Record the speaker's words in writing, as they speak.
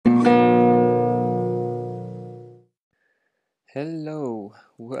Hello,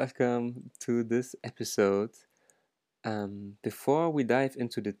 welcome to this episode. Before we dive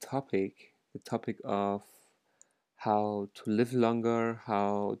into the topic of how to live longer,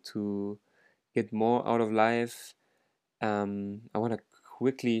 how to get more out of life, I want to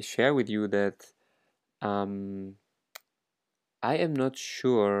quickly share with you that um, I am not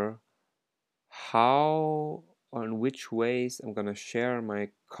sure how or in which ways I'm going to share my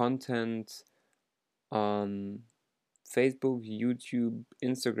content on Facebook, YouTube,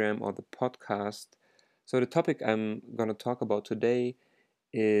 Instagram, or the podcast. So, the topic I'm going to talk about today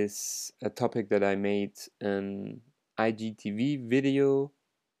is a topic that I made an IGTV video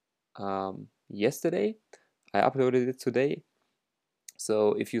yesterday. I uploaded it today.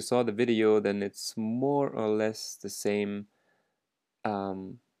 So, if you saw the video, then it's more or less the same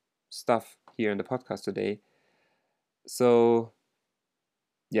um, stuff here in the podcast today. So,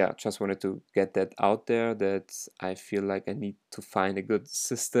 yeah, just wanted to get that out there that I feel like I need to find a good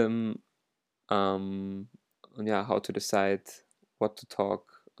system um, on how to decide what to talk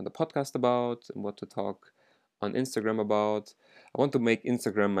on the podcast about and what to talk on Instagram about. I want to make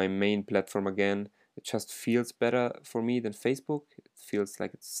Instagram my main platform again. It just feels better for me than Facebook. It feels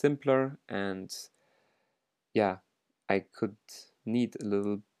like it's simpler and yeah, I could need a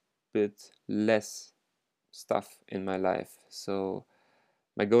little bit less stuff in my life. So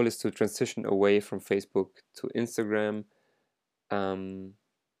my goal is to transition away from Facebook to Instagram. Um,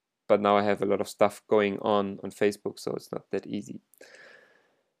 but now I have a lot of stuff going on Facebook, so it's not that easy.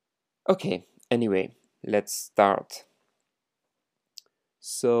 Okay, anyway, let's start.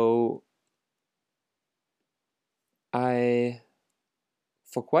 So I,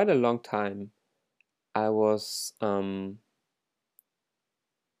 for quite a long time, I was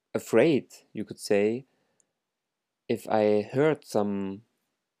afraid, you could say, if I heard some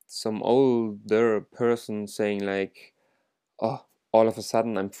older person saying like, "Oh, all of a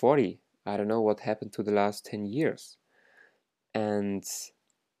sudden I'm 40. I don't know what happened to the last 10 years." And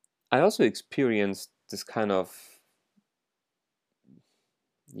I also experienced this kind of,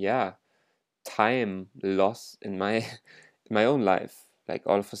 yeah, time loss in my in my own life. Like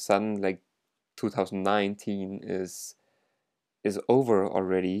all of a sudden, like 2019 is over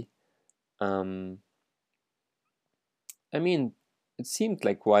already. Um, I mean, it seemed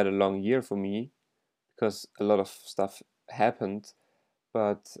like quite a long year for me because a lot of stuff happened.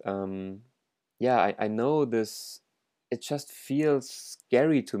 But yeah, I know this. It just feels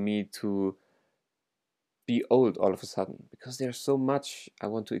scary to me to be old all of a sudden because there's so much I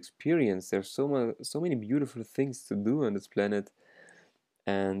want to experience. There's so many beautiful things to do on this planet,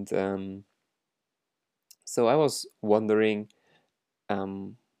 and so I was wondering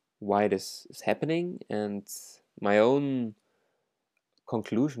um, why this is happening, and my own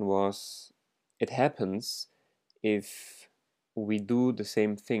conclusion was it happens if we do the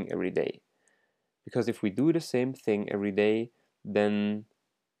same thing every day. Because if we do the same thing every day, then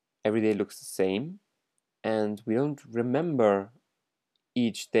every day looks the same, and we don't remember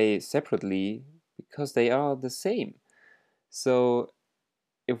each day separately because they are the same. So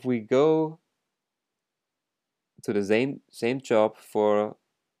if we go to the same job for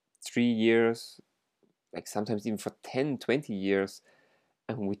 3 years, like sometimes even for 10, 20 years,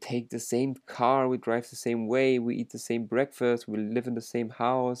 and we take the same car, we drive the same way, we eat the same breakfast, we live in the same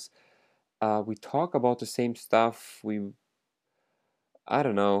house, we talk about the same stuff, we, I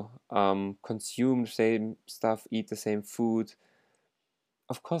don't know, consume the same stuff, eat the same food.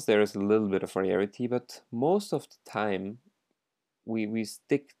 Of course, there is a little bit of variety, but most of the time, we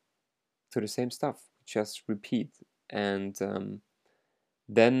stick to the same stuff, just repeat. And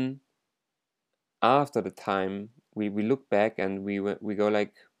then after the time, we look back and we go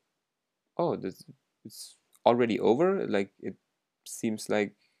like, oh, this it's already over. Like it seems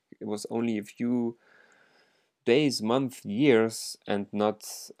like it was only a few days, months, years, and not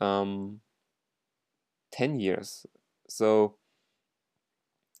 10 years. So,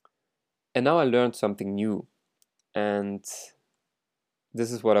 and now I learned something new, and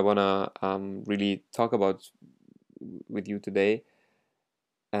this is what I wanna really talk about with you today.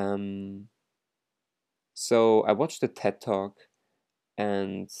 Um, so I watched a TED Talk,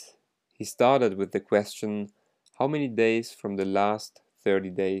 and he started with the question, "How many days from the last 30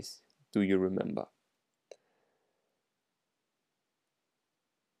 days do you remember?"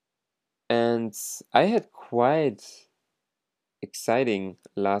 And I had quite exciting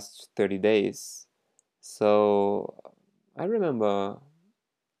last 30 days. So I remember,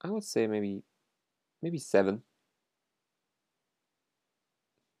 I would say maybe 7,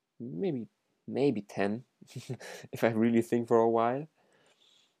 maybe maybe 10 if I really think for a while.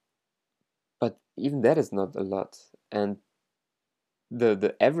 But even that is not a lot. And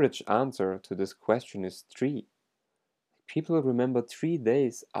the average answer to this question is 3. People remember 3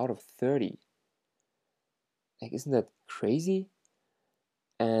 days out of 30. Like, isn't that crazy?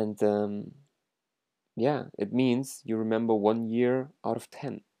 And yeah, it means you remember 1 year out of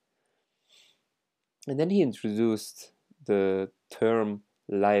 10. And then he introduced the term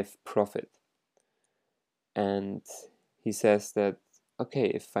life profit. And he says that, okay,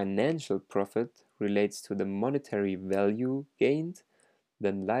 if financial profit relates to the monetary value gained,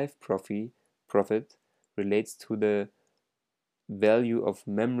 then life profit relates to the value of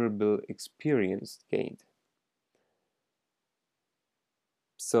memorable experience gained.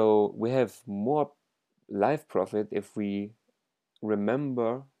 So we have more life profit if we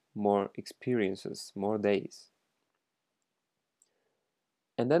remember more experiences, more days.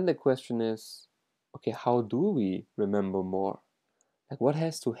 And then the question is, okay, how do we remember more? Like, what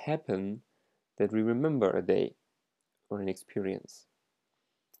has to happen that we remember a day or an experience?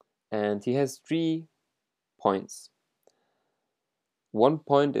 And he has 3 points. One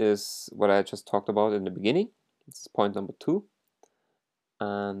point is what I just talked about in the beginning. This is point number 2.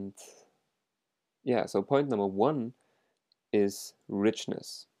 And yeah, so point number 1 is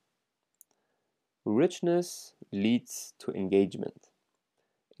richness. Richness leads to engagement.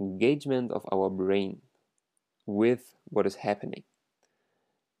 Engagement of our brain with what is happening.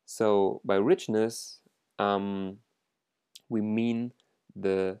 So by richness, we mean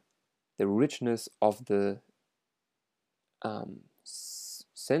the richness of the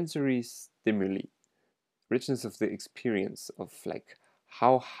sensory stimuli, richness of the experience of, like,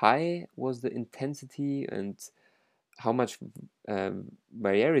 how high was the intensity and how much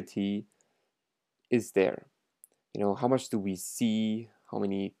variety is there. How much do we see, how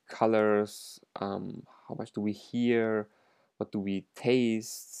many colors, how much do we hear, what do we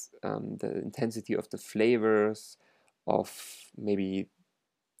taste, the intensity of the flavors, of maybe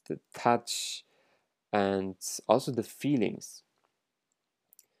the touch, and also the feelings.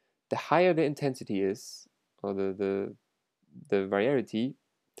 The higher the intensity is, or the variety,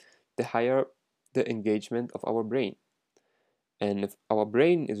 the higher the engagement of our brain. And if our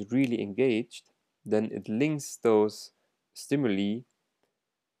brain is really engaged, then it links those stimuli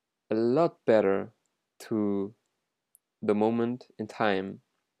a lot better to the moment in time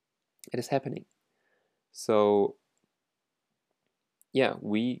it is happening. So yeah,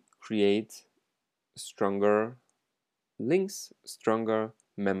 we create stronger links, stronger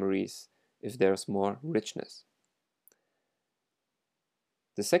memories if there's more richness.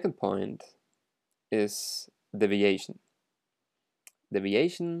 The second point is deviation.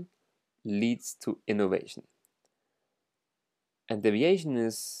 Deviation leads to innovation. And deviation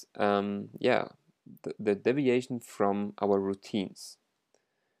is, the deviation from our routines.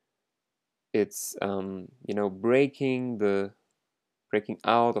 It's, breaking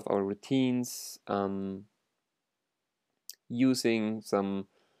out of our routines, using some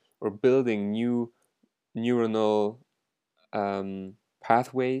or building new neuronal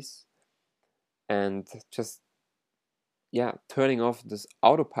pathways, and just turning off this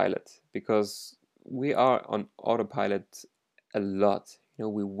autopilot, because we are on autopilot a lot.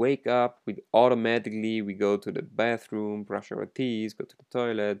 We wake up, we go to the bathroom, brush our teeth, go to the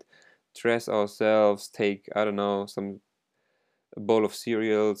toilet, dress ourselves, take, I don't know, a bowl of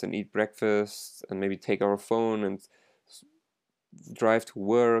cereals and eat breakfast, and maybe take our phone and drive to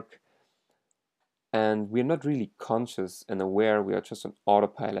work. And we're not really conscious and aware, we are just on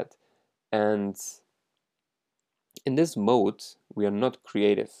autopilot. And in this mode, we are not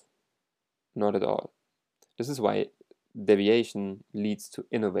creative, not at all. This is why deviation leads to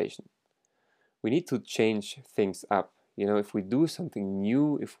innovation. We need to change things up. If we do something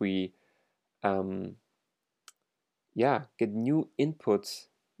new, if we get new inputs,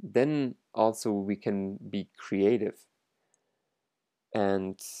 then also we can be creative.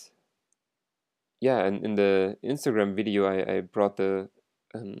 And and in the Instagram video, I brought the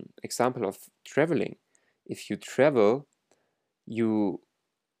example of traveling. If you travel,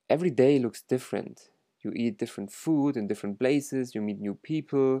 every day looks different. You eat different food in different places, you meet new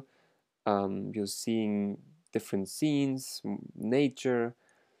people, you're seeing different scenes, nature,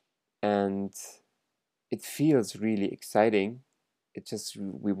 and it feels really exciting.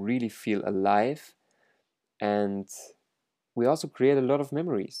 We really feel alive, and we also create a lot of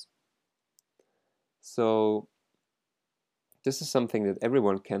memories. So this is something that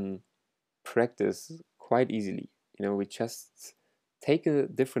everyone can practice quite easily. We just take a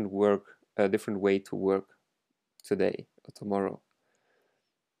different way to work today or tomorrow.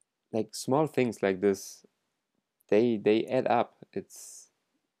 Like, small things like this, they add up. It's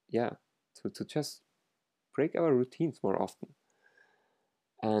to just break our routines more often.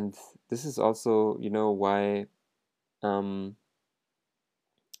 And this is also, why um,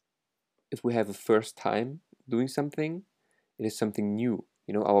 if we have a first time doing something, it is something new.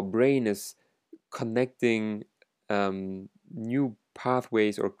 Our brain is connecting new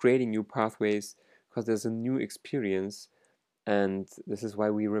pathways or creating new pathways because there's a new experience. And this is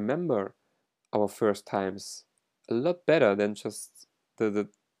why we remember our first times a lot better than just the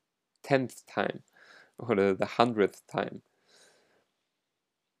 10th time or the 100th time.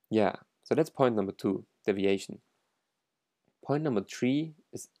 Yeah, so that's point number 2, deviation. Point number 3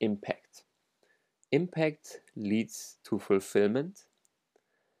 is impact. Impact leads to fulfillment,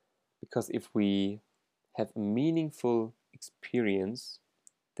 because if we have a meaningful experience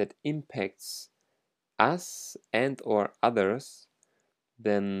that impacts us and or others,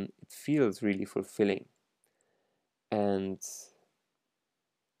 then it feels really fulfilling. And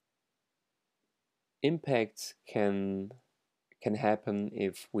impact can happen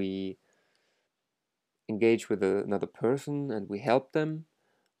if we engage with another person and we help them,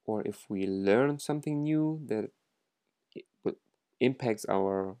 or if we learn something new that impacts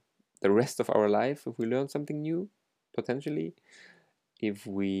the rest of our life. If we learn something new, potentially, if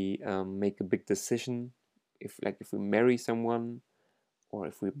we make a big decision, if we marry someone, or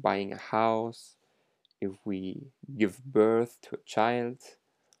if we're buying a house, if we give birth to a child,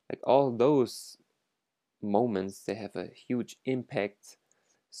 like all those moments, they have a huge impact.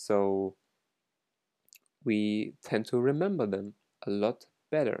 So we tend to remember them a lot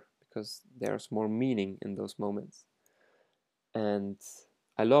better because there's more meaning in those moments. And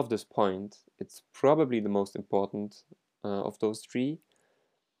I love this point. It's probably the most important of those three.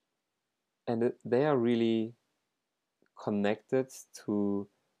 And they are really connected to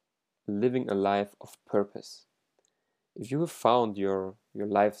living a life of purpose. If you have found your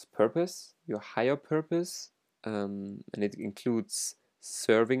life's purpose, your higher purpose, and it includes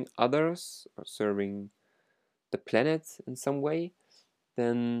serving others or serving the planet in some way,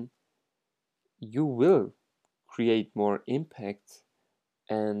 then you will create more impact,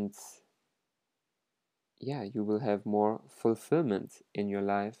 and yeah, you will have more fulfillment in your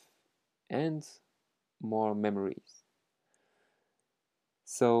life and more memories.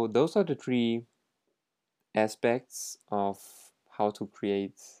 So those are the three aspects of how to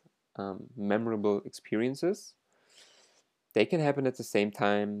create memorable experiences. They can happen at the same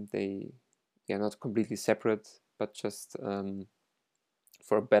time. They are not completely separate, but just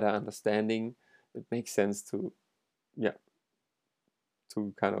for a better understanding, it makes sense to, yeah,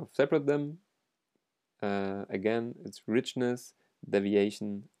 to kind of separate them. Again, it's richness,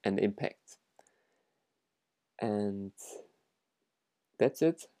 deviation, and impact. And that's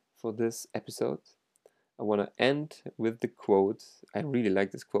it for this episode. I want to end with the quote. I really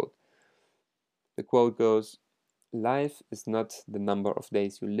like this quote. The quote goes, "Life is not the number of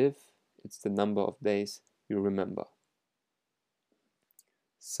days you live, it's the number of days you remember."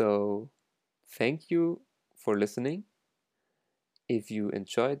 So, thank you for listening. If you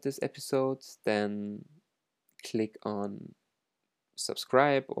enjoyed this episode, then click on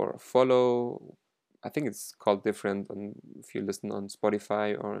subscribe or follow. I think it's called different if you listen on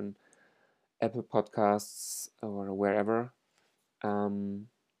Spotify or on Apple Podcasts or wherever.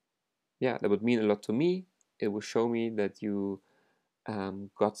 Yeah, that would mean a lot to me. It will show me that you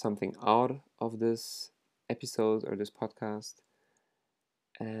got something out of this episode or this podcast.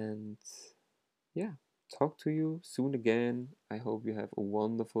 And yeah, talk to you soon again. I hope you have a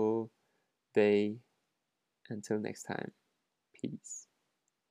wonderful day. Until next time, peace.